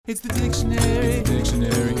It's the dictionary.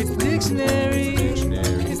 Dictionary. It's the dictionary.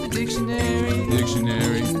 Dictionary. It's the dictionary.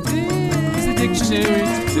 Dictionary. It's the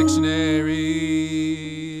dictionary. Dictionary.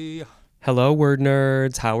 Hello, word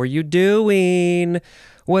nerds. How are you doing?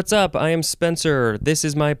 What's up? I am Spencer. This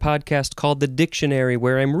is my podcast called The Dictionary,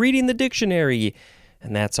 where I'm reading the dictionary.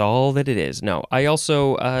 And that's all that it is. No, I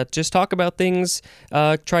also just talk about things,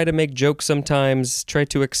 try to make jokes sometimes, try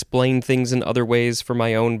to explain things in other ways for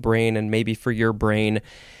my own brain and maybe for your brain.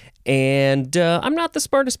 And I'm not the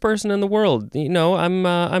smartest person in the world. You know,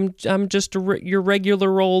 I'm just your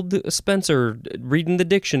regular old Spencer reading the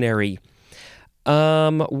dictionary.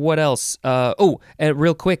 What else? And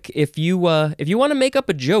real quick, if you want to make up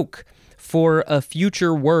a joke for a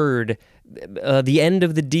future word, the end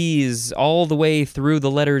of the D's all the way through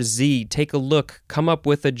the letter Z, take a look, come up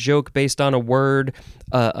with a joke based on a word,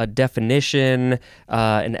 a definition,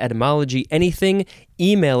 an etymology, anything,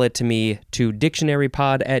 email it to me to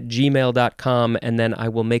dictionarypod@gmail.com, and then I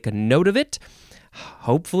will make a note of it.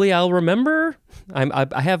 Hopefully I'll remember.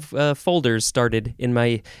 I have folders started in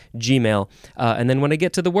my Gmail, and then when I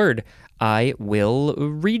get to the word, I will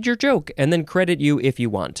read your joke and then credit you if you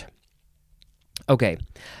want. Okay,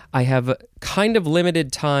 I have kind of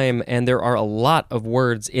limited time, and there are a lot of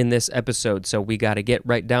words in this episode, so we got to get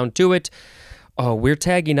right down to it. Oh, we're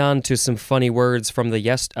tagging on to some funny words from the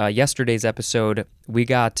yesterday's episode. We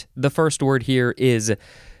got the first word here is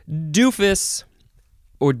doofus,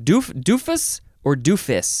 or doofus, or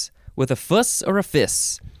doofus, with a fuss or a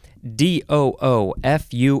fiss. D-O-O-F-U-S,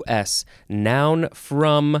 noun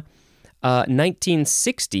from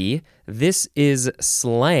 1960. This is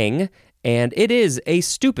slang, and it is a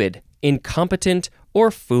stupid, incompetent,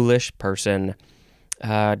 or foolish person.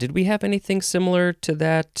 Did we have anything similar to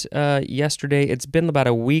that yesterday? It's been about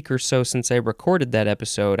a week or so since I recorded that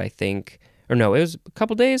episode, I think. Or no, it was a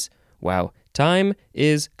couple days? Wow, time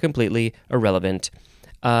is completely irrelevant.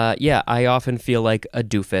 Yeah, I often feel like a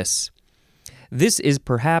doofus. This is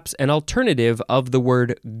perhaps an alternative of the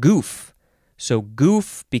word goof. So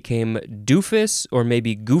goof became doofus, or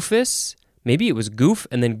maybe goofus. Maybe it was goof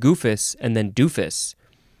and then goofus and then doofus.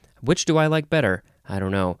 Which do I like better? I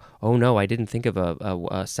don't know. Oh no, I didn't think of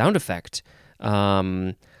a sound effect. I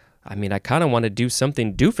mean, I kind of want to do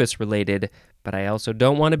something doofus related, but I also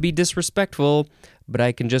don't want to be disrespectful. But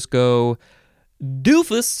I can just go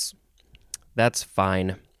doofus. That's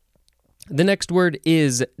fine. The next word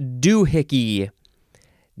is doohickey.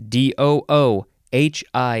 D-O-O-H-I-C-K-E-Y.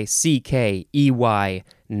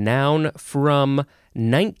 Noun from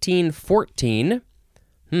 1914.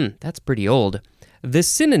 That's pretty old. The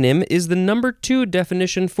synonym is the number 2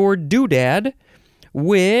 definition for doodad,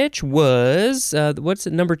 which was,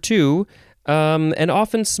 number 2? An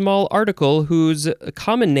often small article whose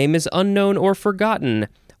common name is unknown or forgotten.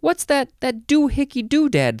 What's that doohickey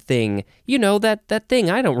doodad thing? You know, that thing.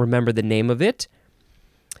 I don't remember the name of it.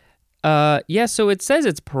 Yeah, so it says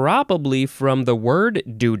it's probably from the word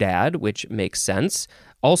doodad, which makes sense.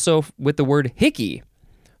 Also with the word hickey.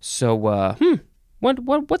 So,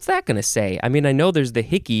 what's that going to say? I mean, I know there's the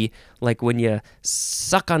hickey, like when you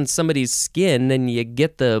suck on somebody's skin and you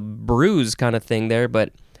get the bruise kind of thing there,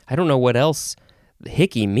 but I don't know what else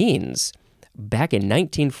hickey means. Back in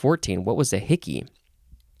 1914, what was a hickey?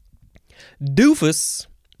 Doofus.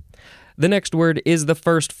 The next word is the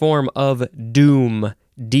first form of doom.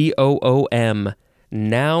 D-O-O-M.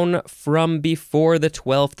 Noun from before the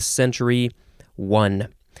 12th century. 1.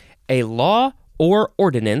 A law or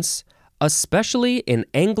ordinance, especially in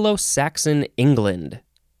Anglo-Saxon England.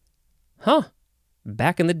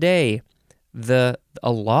 Back in the day, a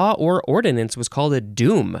law or ordinance was called a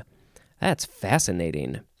doom. That's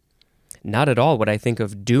fascinating. Not at all what I think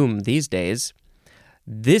of doom these days.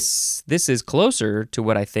 This is closer to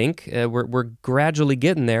what I think. We're gradually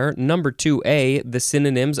getting there. Number 2A, the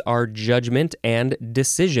synonyms are judgment and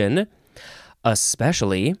decision,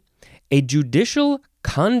 especially a judicial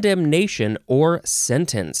condemnation or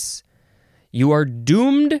sentence. You are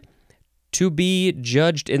doomed to be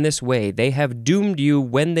judged in this way. They have doomed you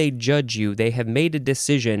when they judge you. They have made a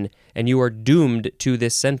decision, and you are doomed to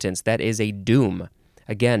this sentence. That is a doom.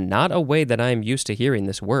 Again, not a way that I am used to hearing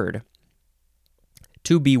this word.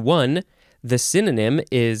 2B1, the synonym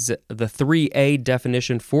is the 3A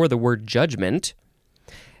definition for the word judgment.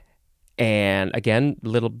 And again, a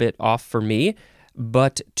little bit off for me.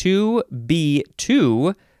 But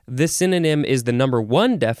 2B2, the synonym is the number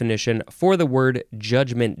 1 definition for the word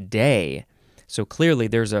judgment day. So clearly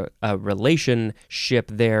there's a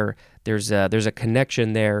relationship there. There's a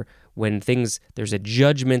connection there when there's a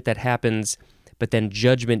judgment that happens, but then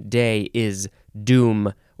judgment day is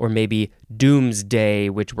doom or maybe doomsday,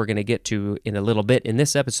 which we're going to get to in a little bit in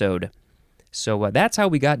this episode. So that's how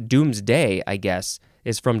we got doomsday, I guess,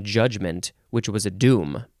 is from judgment, which was a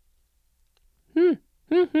doom.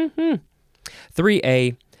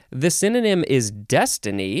 3A, the synonym is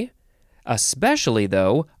destiny, especially,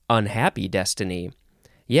 though, unhappy destiny.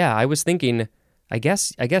 Yeah, I was thinking, I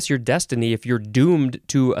guess your destiny, if you're doomed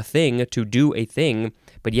to a thing, to do a thing,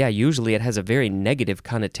 but yeah, usually it has a very negative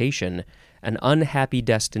connotation. An unhappy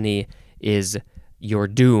destiny is your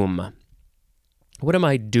doom. What am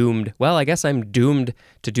I doomed? Well, I guess I'm doomed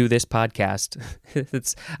to do this podcast.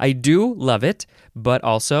 I do love it, but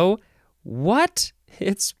also, what?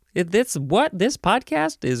 This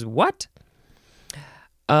podcast is what?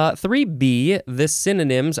 3B, the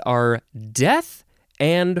synonyms are death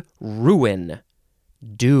and ruin.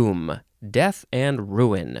 Doom, death and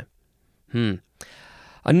ruin.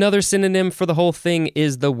 Another synonym for the whole thing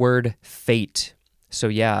is the word fate. So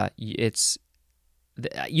yeah,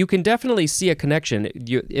 you can definitely see a connection.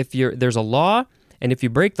 There's a law, and if you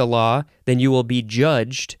break the law, then you will be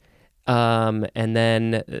judged. And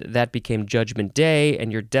then that became Judgment Day,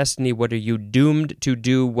 and your destiny. What are you doomed to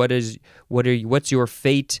do? What's your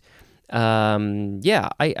fate?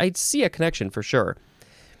 I see a connection for sure.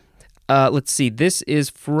 Let's see. This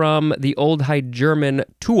is from the Old High German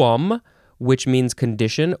tuum, which means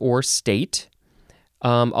condition or state.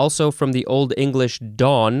 Also from the Old English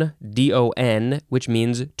don, D-O-N, which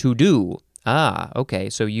means to do. Okay.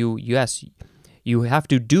 So you have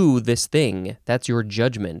to do this thing. That's your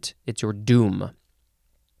judgment. It's your doom.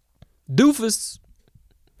 Doofus.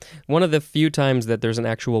 One of the few times that there's an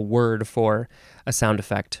actual word for a sound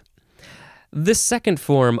effect. The second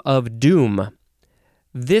form of doom.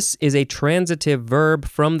 This is a transitive verb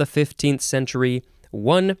from the 15th century.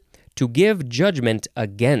 1, to give judgment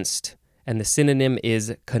against. And the synonym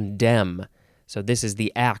is condemn. So this is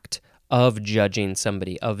the act of judging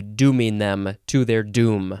somebody, of dooming them to their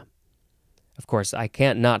doom. Of course, I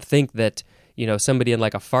can't not think that, somebody in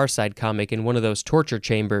like a Far Side comic in one of those torture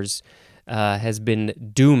chambers has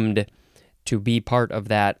been doomed to be part of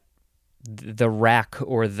that, the rack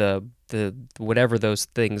or the whatever those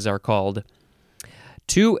things are called.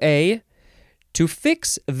 2A, to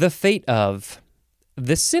fix the fate of.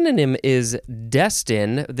 The synonym is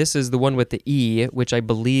destin. This is the one with the E, which I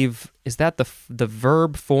believe, is that the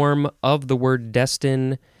verb form of the word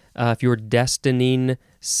destin? If you're destining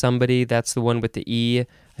somebody, that's the one with the E.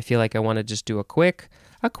 I feel like I want to just do a quick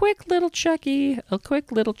little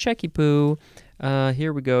checky poo.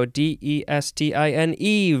 Here we go.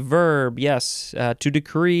 D-E-S-T-I-N-E, verb. Yes, to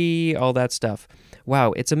decree, all that stuff.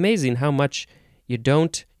 Wow, it's amazing how much you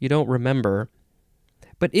don't remember.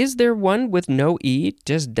 But is there one with no E,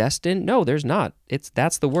 just destin? No, there's not.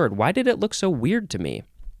 That's the word. Why did it look so weird to me?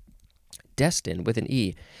 Destin with an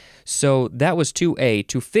E. So that was 2A,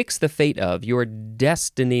 to fix the fate of. You're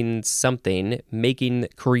destining something,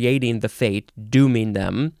 creating the fate, dooming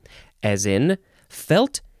them, as in,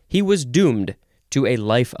 felt he was doomed to a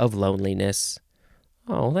life of loneliness.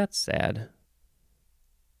 Oh, that's sad.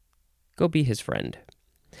 Go be his friend.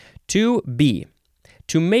 2B,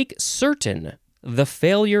 to make certain the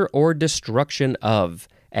failure or destruction of,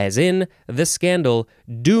 as in, the scandal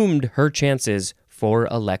doomed her chances for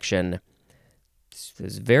election.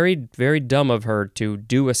 It's very, very dumb of her to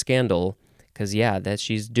do a scandal, because, that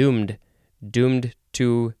she's doomed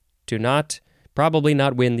to probably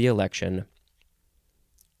not win the election.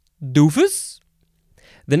 Doofus?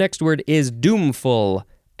 The next word is doomful,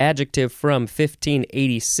 adjective from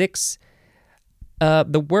 1586.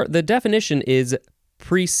 The definition is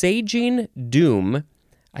presaging doom.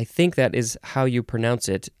 I think that is how you pronounce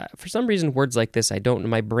it. For some reason, words like this,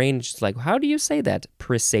 my brain's just like, how do you say that?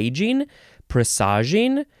 Presaging?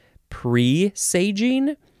 Presaging?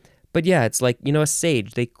 Presaging? But yeah, it's like, a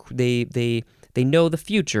sage. They know the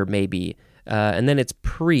future, maybe. And then it's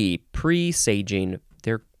presaging.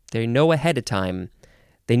 They know ahead of time.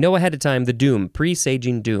 They know ahead of time the doom,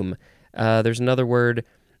 presaging doom. There's another word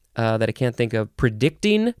that I can't think of.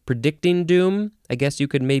 Predicting doom. I guess you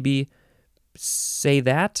could maybe say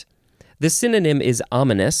that. The synonym is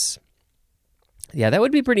ominous. Yeah, that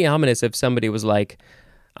would be pretty ominous if somebody was like,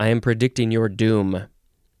 I am predicting your doom.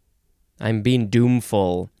 I'm being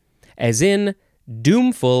doomful. As in,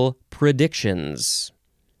 doomful predictions.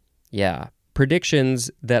 Yeah,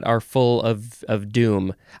 predictions that are full of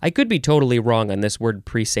doom. I could be totally wrong on this word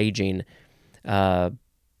presaging. I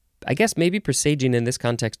guess maybe presaging in this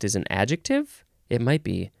context is an adjective? It might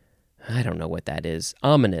be. I don't know what that is.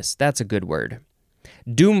 Ominous, that's a good word.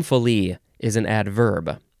 Doomfully is an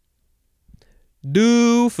adverb.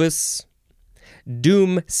 Doofus.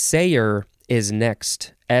 Doomsayer is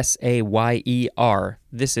next, Sayer.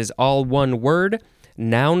 This is all one word.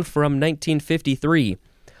 Noun from 1953.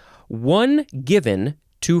 One given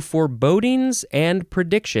to forebodings and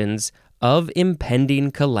predictions of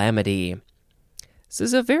impending calamity. This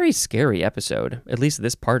is a very scary episode, at least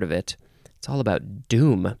this part of it. It's all about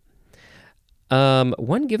doom.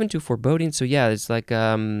 One given to foreboding. So yeah, it's like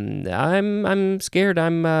I'm scared.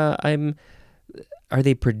 Are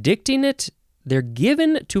they predicting it? They're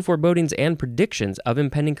given to forebodings and predictions of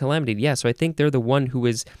impending calamity. Yeah, so I think they're the one who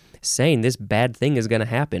is saying this bad thing is going to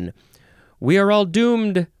happen. We are all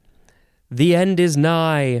doomed. The end is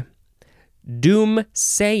nigh. Doom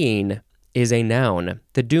saying is a noun.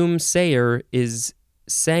 The doomsayer is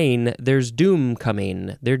saying there's doom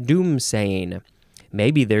coming. They're doom saying.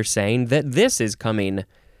 Maybe they're saying that this is coming.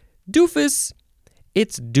 Doofus!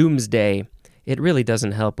 It's doomsday. It really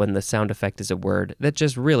doesn't help when the sound effect is a word. That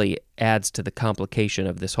just really adds to the complication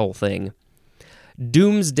of this whole thing.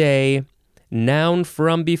 Doomsday, noun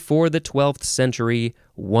from before the 12th century,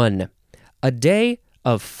 1. A day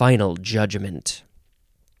of final judgment.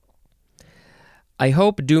 I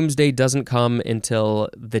hope doomsday doesn't come until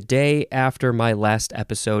the day after my last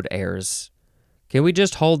episode airs. Can we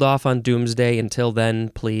just hold off on doomsday until then,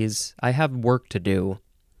 please? I have work to do.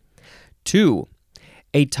 2.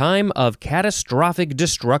 A time of catastrophic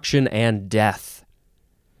destruction and death.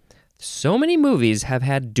 So many movies have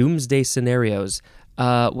had doomsday scenarios.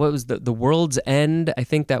 What was the World's End? I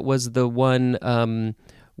think that was the one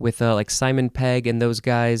with like Simon Pegg and those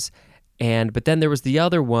guys. But then there was the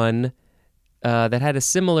other one that had a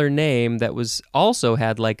similar name that was also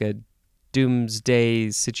had like a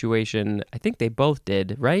doomsday situation. I think they both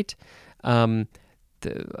did, right? The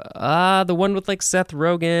one with like Seth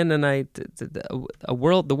Rogen and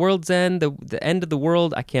the World's End, the end of the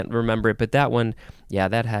world. I can't remember it, but that one, yeah,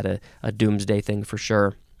 that had a doomsday thing for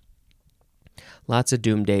sure. Lots of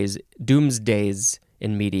doomsdays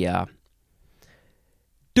in media.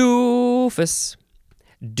 Doofus,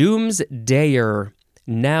 doomsdayer,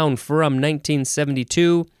 noun from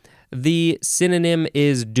 1972. The synonym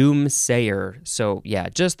is doomsayer. So, yeah,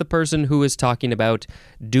 just the person who is talking about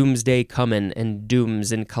doomsday coming and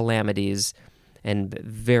dooms and calamities and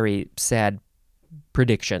very sad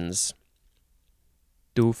predictions.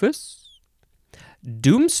 Doofus.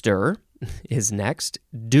 Doomster is next.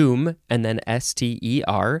 Doom and then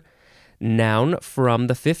S-T-E-R. Noun from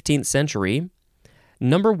the 15th century.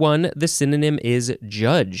 Number 1, the synonym is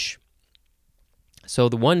judge. So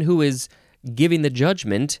the one who is giving the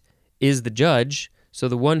judgment is the judge, so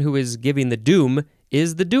the one who is giving the doom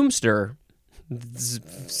is the doomster.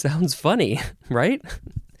 Sounds funny, right?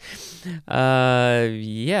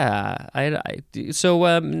 Yeah.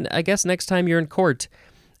 I guess next time you're in court,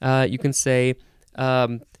 you can say,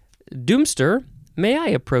 Doomster, may I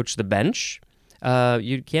approach the bench?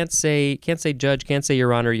 You can't say judge, can't say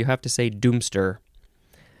your honor. You have to say doomster.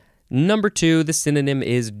 Number 2, the synonym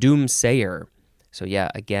is doomsayer. So yeah,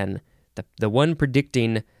 again, the one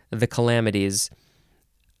predicting the calamities.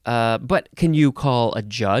 But can you call a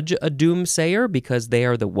judge a doomsayer because they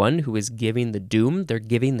are the one who is giving the doom? They're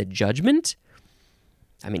giving the judgment?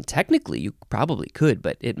 I mean, technically you probably could,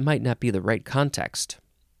 but it might not be the right context.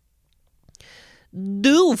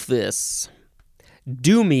 Doofus.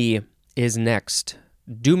 Doomy is next.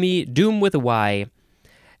 Doomy, doom with a Y.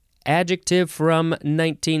 Adjective from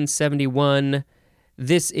 1971.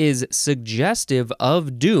 This is suggestive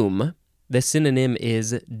of doom. The synonym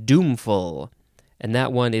is doomful, and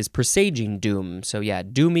that one is presaging doom. So yeah,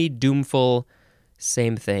 doomy, doomful,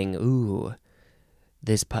 same thing. Ooh,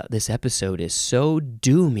 this episode is so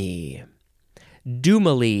doomy.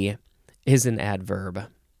 Doomily is an adverb.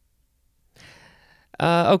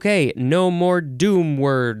 Okay, no more doom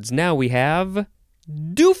words. Now we have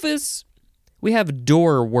doofus. We have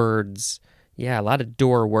door words. Yeah, a lot of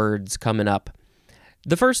door words coming up.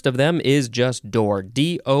 The first of them is just door,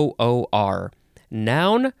 D-O-O-R.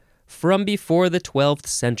 Noun from before the 12th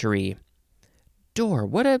century. Door,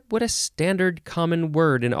 what a standard common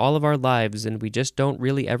word in all of our lives, and we just don't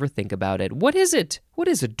really ever think about it. What is it? What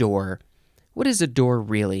is a door? What is a door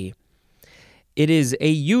really? It is a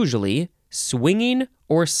usually swinging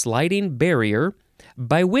or sliding barrier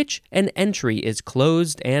by which an entry is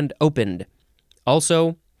closed and opened.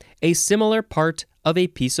 Also, a similar part of a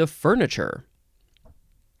piece of furniture.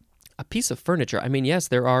 A piece of furniture. I mean, yes,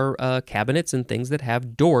 there are cabinets and things that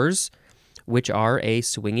have doors, which are a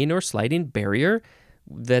swinging or sliding barrier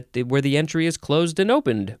where the entry is closed and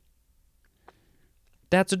opened.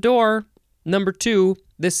 That's a door. Number 2,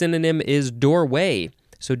 the synonym is doorway.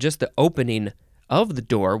 So just the opening of the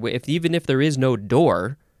door, even if there is no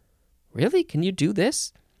door. Really? Can you do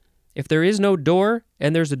this? If there is no door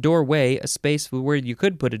and there's a doorway, a space where you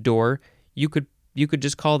could put a door, you could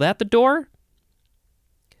just call that the door?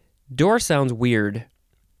 Door sounds weird.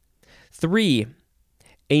 3.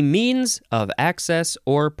 A means of access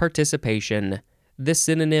or participation. This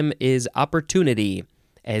synonym is opportunity,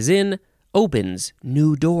 as in opens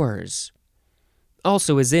new doors.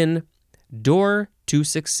 Also as in door to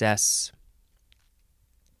success.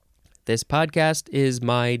 This podcast is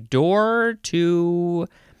my door to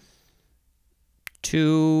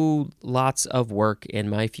lots of work in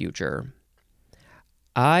my future.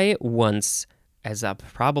 I once, as a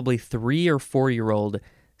probably 3 or 4-year-old,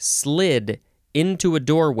 slid into a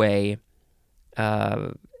doorway.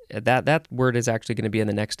 That word is actually going to be in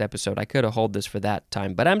the next episode. I could have held this for that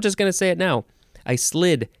time, but I'm just going to say it now. I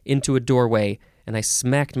slid into a doorway, and I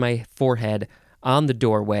smacked my forehead on the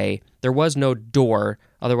doorway. There was no door,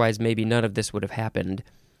 otherwise maybe none of this would have happened.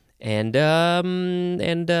 And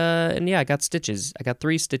yeah, I got stitches. I got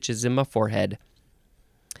 3 stitches in my forehead.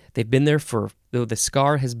 They've been there the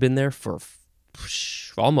scar has been there for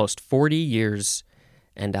almost 40 years.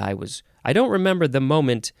 And I don't remember the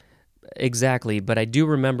moment exactly, but I do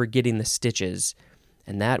remember getting the stitches.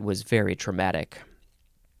 And that was very traumatic.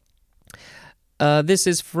 This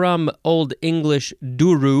is from Old English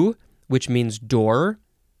duru, which means door,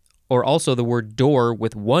 or also the word door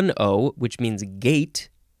with 1 O, which means gate,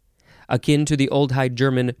 akin to the Old High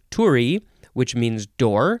German turi, which means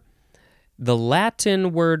door, the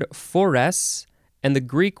Latin word fores, and the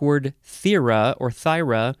Greek word thera or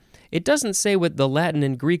thyra. It doesn't say what the Latin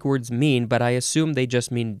and Greek words mean, but I assume they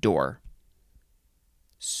just mean door.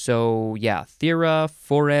 So, yeah, thera,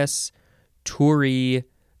 fores, turi,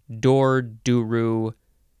 door, duru,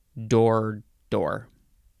 door.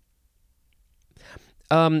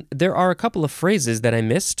 There are a couple of phrases that I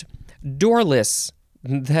missed. Doorless.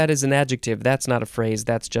 That is an adjective. That's not a phrase.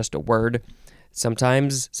 That's just a word.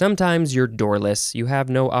 Sometimes you're doorless. You have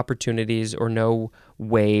no opportunities or no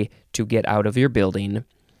way to get out of your building.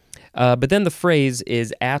 But then the phrase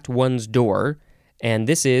is at one's door, and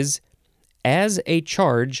this is as a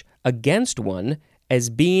charge against one as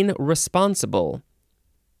being responsible.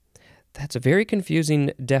 That's a very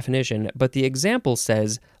confusing definition, but the example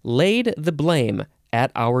says, laid the blame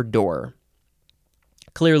at our door.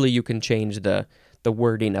 Clearly you can change the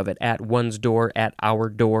wording of it, at one's door, at our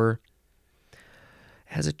door.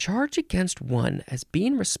 As a charge against one as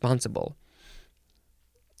being responsible.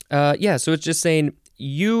 So it's just saying,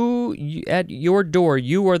 you at your door,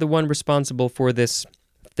 you are the one responsible for this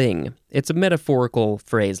thing. It's a metaphorical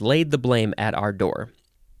phrase, laid the blame at our door.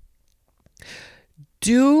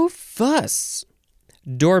 Doofus.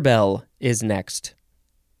 Doorbell is next.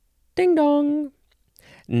 Ding dong.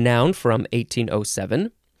 Noun from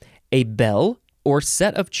 1807. A bell or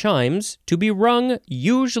set of chimes to be rung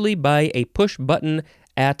usually by a push button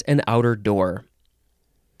at an outer door.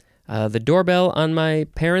 The doorbell on my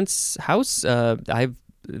parents' house,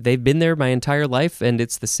 they've been there my entire life, and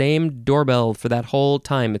it's the same doorbell for that whole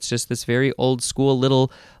time. It's just this very old school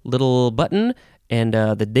little button, and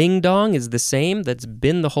the ding dong is the same. That's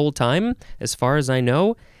been the whole time, as far as I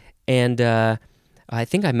know. And I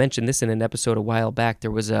think I mentioned this in an episode a while back. There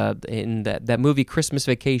was in that movie Christmas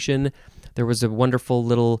Vacation. There was a wonderful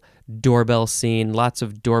little doorbell scene. Lots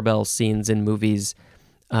of doorbell scenes in movies.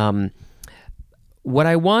 What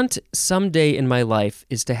I want someday in my life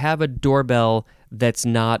is to have a doorbell that's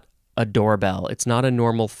not a doorbell. It's not a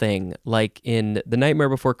normal thing. Like in The Nightmare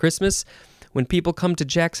Before Christmas, when people come to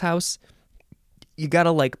Jack's house, you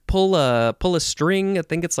gotta like pull a string. I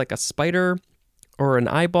think it's like a spider or an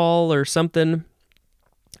eyeball or something.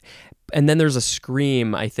 And then there's a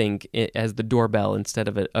scream, I think, as the doorbell instead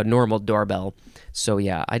of a normal doorbell. So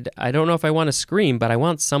yeah, I don't know if I want to scream, but I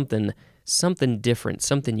want something different,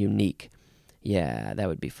 something unique. Yeah, that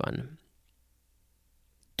would be fun.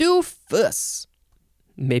 Doofus.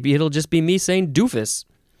 Maybe it'll just be me saying doofus.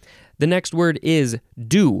 The next word is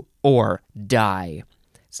do or die.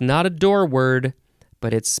 It's not a door word,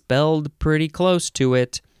 but it's spelled pretty close to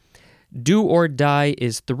it. Do or die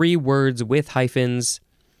is 3 words with hyphens.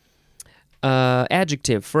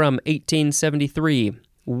 Adjective from 1873.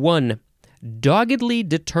 1. Doggedly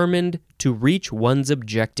determined to reach one's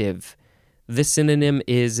objective. This synonym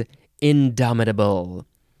is indomitable.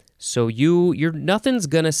 So you're nothing's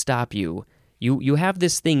gonna stop you. You have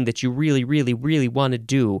this thing that you really, really, really want to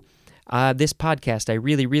do. This podcast, I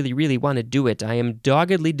really, really, really want to do it. I am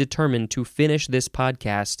doggedly determined to finish this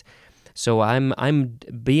podcast. So I'm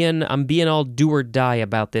being all do or die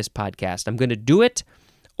about this podcast. I'm gonna do it,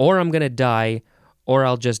 or I'm gonna die, or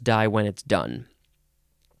I'll just die when it's done.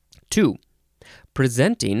 2.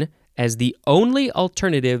 Presenting as the only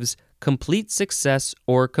alternatives complete success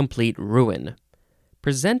or complete ruin.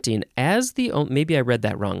 Presenting as the maybe I read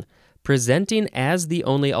that wrong. Presenting as the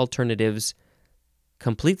only alternatives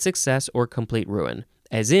complete success or complete ruin,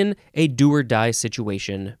 as in a do or die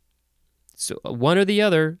situation. So one or the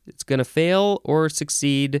other, it's going to fail or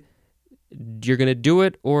succeed. You're going to do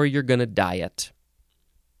it or you're going to die it.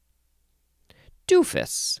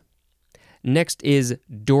 Doofus. Next is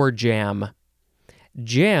door jam.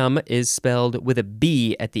 Jam is spelled with a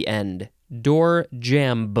B at the end. Door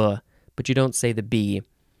jam, but you don't say the B.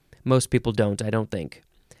 Most people don't, I don't think.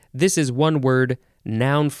 This is one word,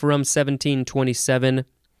 noun from 1727.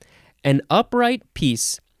 An upright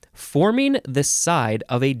piece forming the side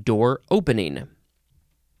of a door opening.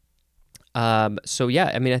 So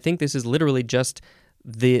yeah, I mean, I think this is literally just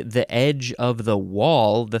the edge of the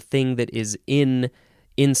wall, the thing that is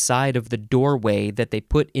inside of the doorway that they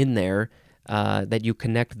put in there, that you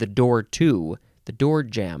connect the door to. The door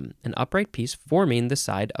jamb, an upright piece forming the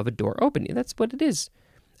side of a door opening. That's what it is.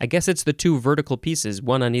 I guess it's the two vertical pieces,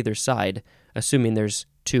 one on either side, assuming there's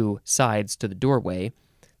two sides to the doorway.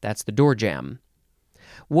 That's the door jamb.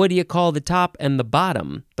 What do you call the top and the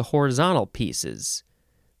bottom, the horizontal pieces?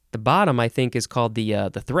 The bottom, I think, is called the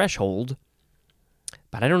threshold,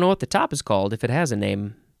 but I don't know what the top is called, if it has a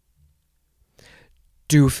name.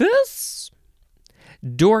 Doofus?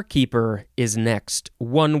 Doorkeeper is next.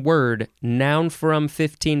 One word, noun from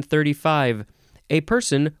 1535. A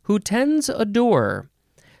person who tends a door.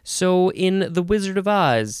 So in The Wizard of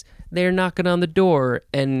Oz, they're knocking on the door,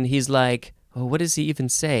 and he's like, oh, what does he even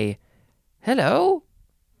say? Hello?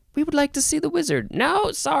 We would like to see the wizard.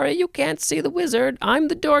 No, sorry, you can't see the wizard. I'm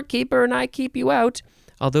the doorkeeper, and I keep you out.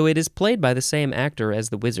 Although it is played by the same actor as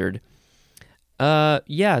the wizard.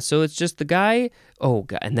 Yeah, so it's just the guy. Oh,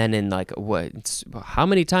 God. And then in how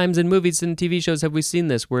many times in movies and TV shows have we seen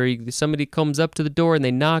this where somebody comes up to the door and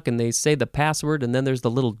they knock and they say the password, and then there's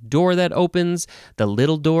the little door that opens, the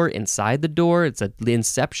little door inside the door. It's the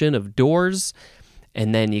inception of doors.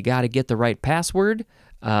 And then you got to get the right password.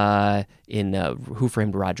 In Who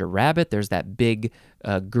Framed Roger Rabbit, there's that big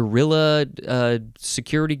gorilla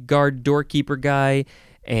security guard doorkeeper guy.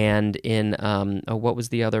 And in, what was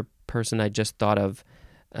the other person I just thought of?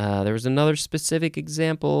 There was another specific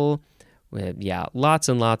example. Yeah, lots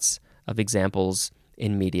and lots of examples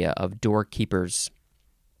in media of doorkeepers.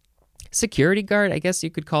 Security guard, I guess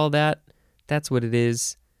you could call that. That's what it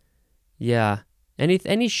is. Yeah,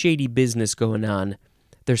 any shady business going on,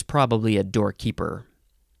 there's probably a doorkeeper.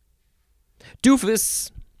 Doofus.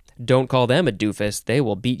 Don't call them a doofus. They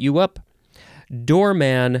will beat you up.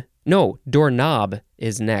 Doorman. No, doorknob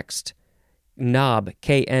is next. Knob,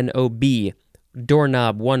 K-N-O-B.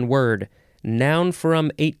 Doorknob, one word. Noun from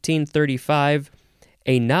 1835.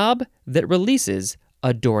 A knob that releases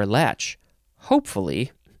a door latch.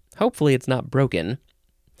 Hopefully it's not broken.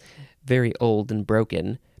 Very old and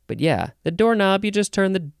broken. But yeah, the doorknob, you just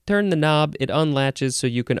turn the knob, it unlatches so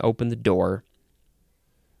you can open the door.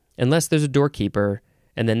 Unless there's a doorkeeper,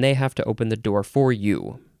 and then they have to open the door for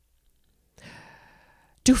you.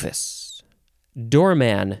 Doofus.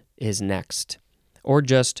 Doorman is next. Or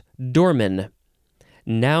just doorman.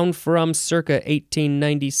 Noun from circa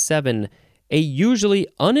 1897. A usually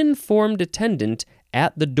uninformed attendant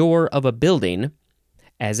at the door of a building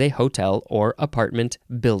as a hotel or apartment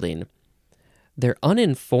building. They're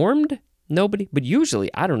uninformed? Nobody? But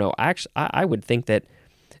usually, I don't know. Actually, I would think that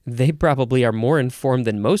they probably are more informed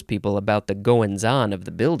than most people about the goings-on of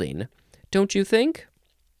the building. Don't you think?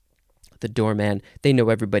 The doorman, they know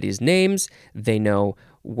everybody's names. They know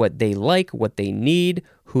what they like, what they need,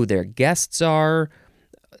 who their guests are.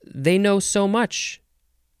 They know so much.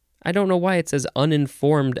 I don't know why it says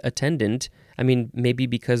uninformed attendant. I mean, maybe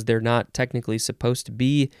because they're not technically supposed to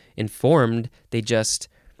be informed. They're just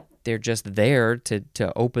there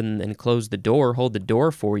to open and close the door, hold the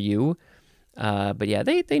door for you. But yeah,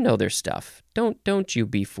 they know their stuff. Don't you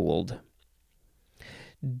be fooled.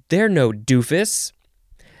 They're no doofus.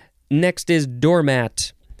 Next is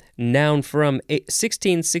doormat. Noun from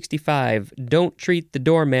 1665. Don't treat the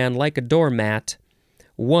doorman like a doormat.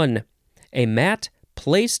 1. A mat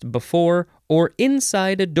placed before or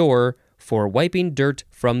inside a door for wiping dirt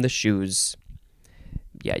from the shoes.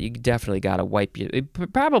 Yeah, you definitely got to wipe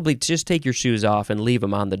probably just take your shoes off and leave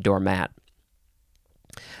them on the doormat.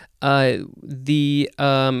 There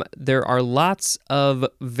are lots of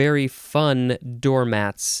very fun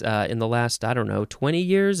doormats in the last, 20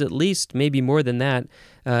 years at least, maybe more than that.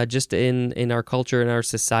 Just in our culture and our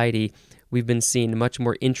society, we've been seeing much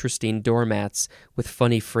more interesting doormats with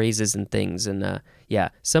funny phrases and things. And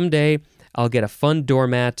someday I'll get a fun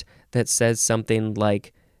doormat that says something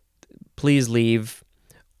like, please leave,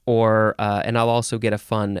 or and I'll also get a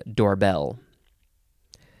fun doorbell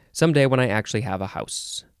someday when I actually have a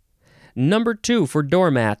house. Number 2 for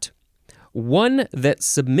doormat, one that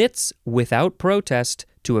submits without protest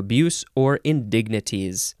to abuse or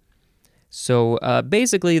indignities. So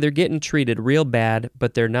basically, they're getting treated real bad,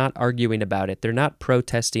 but they're not arguing about it. They're not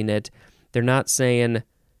protesting it. They're not saying,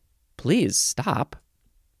 please stop.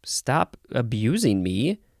 Stop abusing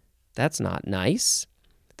me. That's not nice.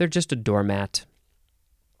 They're just a doormat.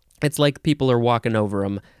 It's like people are walking over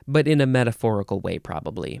them, but in a metaphorical way,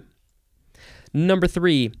 probably. Number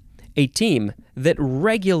 3, a team that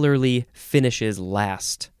regularly finishes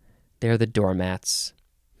last. They're the doormats.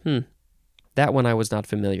 That one I was not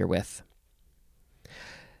familiar with.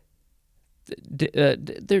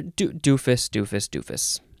 Doofus.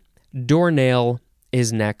 Doornail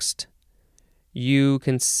is next. You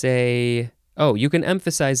can say, you can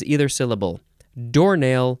emphasize either syllable.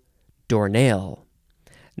 Doornail, doornail.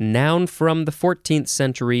 Noun from the 14th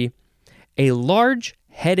century, a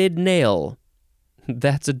large-headed nail.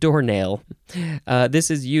 That's a doornail. This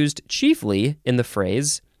is used chiefly in the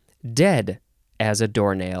phrase, dead as a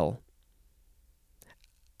doornail.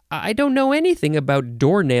 I don't know anything about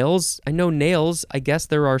doornails. I know nails. I guess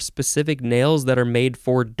there are specific nails that are made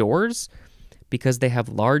for doors because they have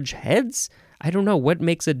large heads. I don't know what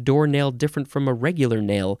makes a doornail different from a regular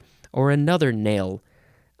nail or another nail.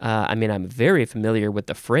 I'm very familiar with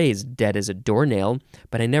the phrase dead as a doornail,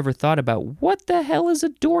 but I never thought about what the hell is a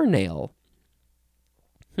doornail.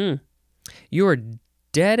 You're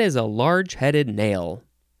dead as a large-headed nail.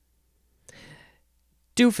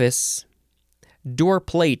 Doofus. Door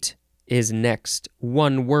plate is next.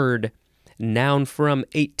 One word. Noun from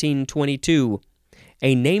 1822.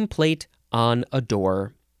 A nameplate on a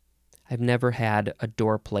door. I've never had a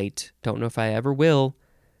door plate. Don't know if I ever will,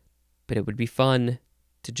 but it would be fun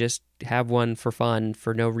to just have one for fun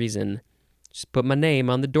for no reason. Just put my name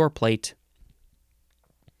on the door plate.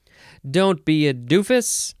 Don't be a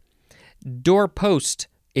doofus. Doorpost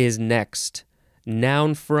is next.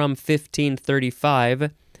 Noun from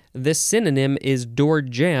 1535. The synonym is door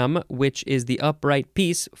jamb, which is the upright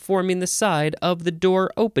piece forming the side of the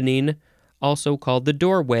door opening, also called the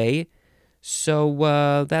doorway.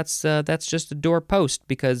 So that's just a door post,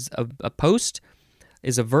 because a post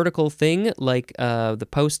is a vertical thing, like the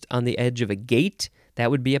post on the edge of a gate.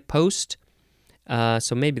 That would be a post.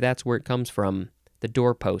 So maybe that's where it comes from, the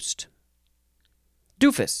door post.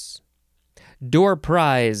 Doofus. Door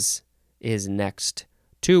prize is next.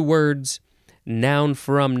 2 words. Noun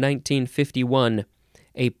from 1951.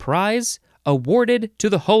 A prize awarded to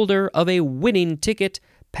the holder of a winning ticket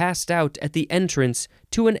passed out at the entrance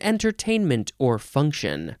to an entertainment or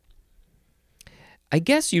function. I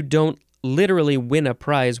guess you don't literally win a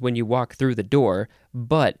prize when you walk through the door,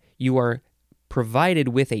 but you are provided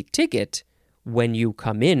with a ticket when you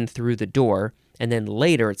come in through the door, and then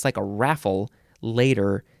later, it's like a raffle,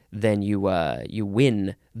 later then you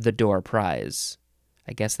win the door prize.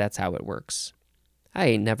 I guess that's how it works. I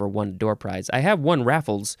ain't never won a door prize. I have won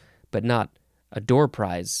raffles, but not a door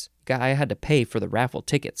prize. I had to pay for the raffle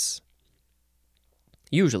tickets.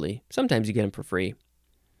 Usually. Sometimes you get them for free.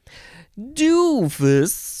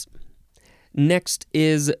 Doofus. Next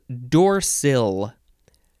is doorsill.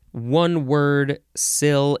 One word,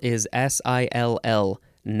 sill is S-I-L-L.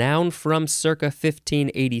 Noun from circa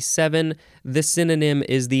 1587. The synonym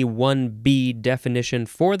is the 1B definition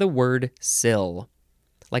for the word sill.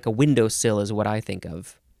 Like a windowsill is what I think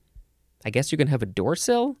of. I guess you can have a door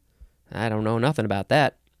sill? I don't know nothing about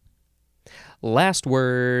that. Last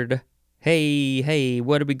word. Hey,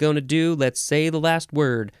 what are we going to do? Let's say the last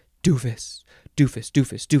word. Doofus.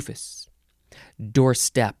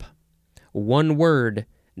 Doorstep. One word.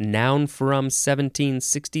 Noun from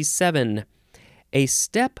 1767. A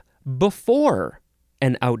step before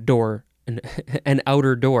an outer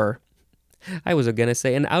door. I was going to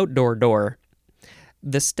say an outdoor door.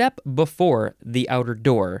 The step before the outer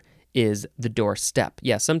door is the doorstep.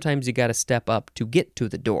 Yeah, sometimes you got to step up to get to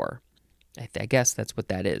the door. I guess that's what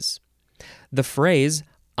that is. The phrase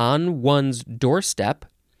on one's doorstep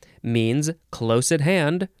means close at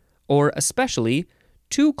hand, or especially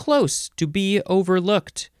too close to be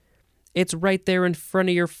overlooked. It's right there in front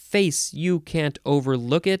of your face. You can't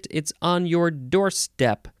overlook it. It's on your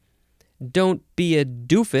doorstep. Don't be a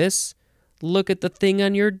doofus. Look at the thing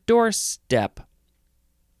on your doorstep.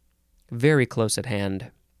 Very close at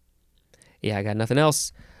hand. Yeah, I got nothing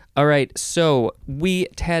else. All right, so we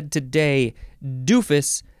had today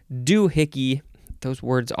doofus, doohickey. Those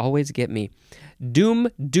words always get me. Doom,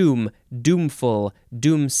 doomful,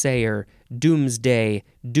 doomsayer, doomsday,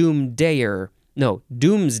 doomdayer, No,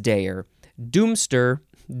 doomsdayer, doomster,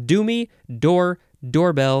 doomy, door,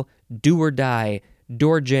 doorbell, do or die,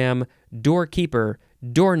 door jam, doorkeeper,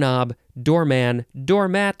 doorknob, doorman,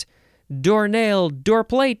 doormat, doornail,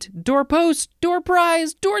 doorplate, doorpost,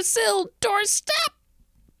 doorprize, doorsill, doorstep.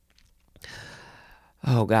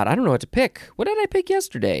 Oh God, I don't know what to pick. What did I pick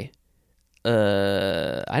yesterday?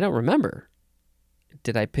 I don't remember.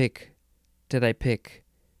 Did I pick? What did I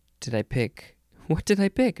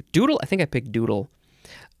pick? Doodle? I think I picked doodle.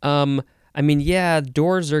 I mean, yeah,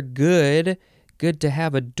 doors are good. Good to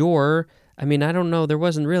have a door. I mean, I don't know. There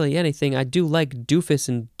wasn't really anything. I do like doofus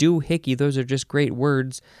and doohickey. Those are just great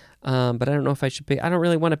words. But I don't know if I should pick. I don't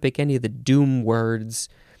really want to pick any of the doom words.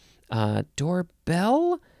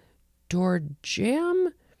 Doorbell? Door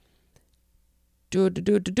jam? Do.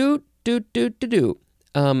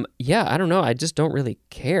 Yeah, I don't know. I just don't really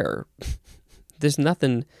care. There's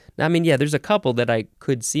nothing. I mean, yeah, there's a couple that I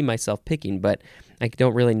could see myself picking, but I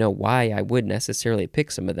don't really know why I would necessarily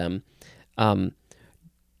pick some of them.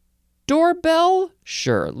 Doorbell?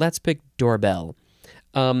 Sure, let's pick doorbell.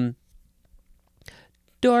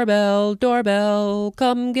 Doorbell,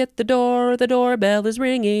 come get the doorbell is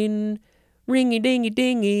ringing. Ringy dingy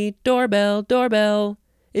dingy, doorbell.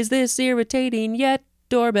 Is this irritating yet?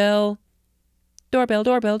 Doorbell.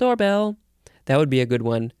 Doorbell. That would be a good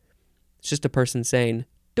one. It's just a person saying,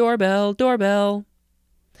 doorbell. All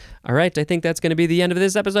right, I think that's going to be the end of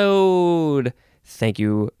this episode. Thank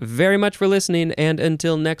you very much for listening, and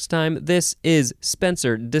until next time, this is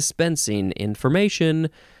Spencer dispensing information.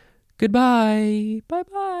 Goodbye.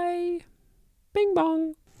 Bye-bye. Bing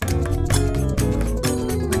bong.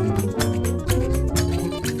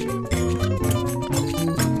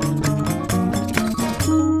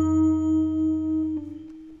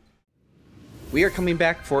 We are coming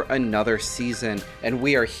back for another season, and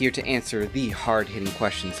we are here to answer the hard-hitting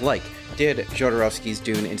questions like, did Jodorowsky's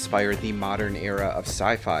Dune inspire the modern era of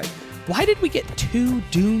sci-fi? Why did we get 2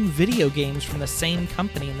 Dune video games from the same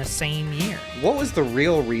company in the same year? What was the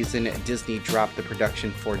real reason Disney dropped the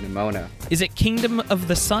production for Nimona? Is it Kingdom of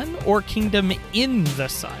the Sun or Kingdom in the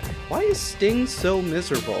Sun? Why is Sting so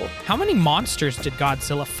miserable? How many monsters did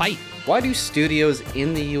Godzilla fight? Why do studios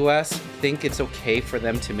in the US think it's okay for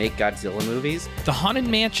them to make Godzilla movies? The Haunted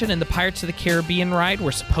Mansion and the Pirates of the Caribbean ride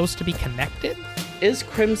were supposed to be connected? Is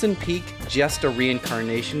Crimson Peak just a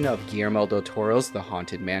reincarnation of Guillermo del Toro's The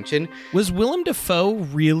Haunted Mansion? Was Willem Dafoe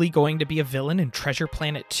really going to be a villain in Treasure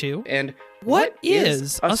Planet 2? And what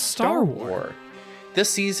is a Star War? This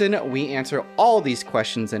season, we answer all these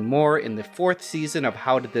questions and more in the 4th season of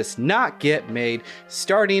How Did This Not Get Made,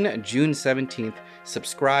 starting June 17th.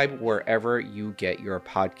 Subscribe wherever you get your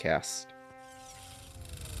podcasts.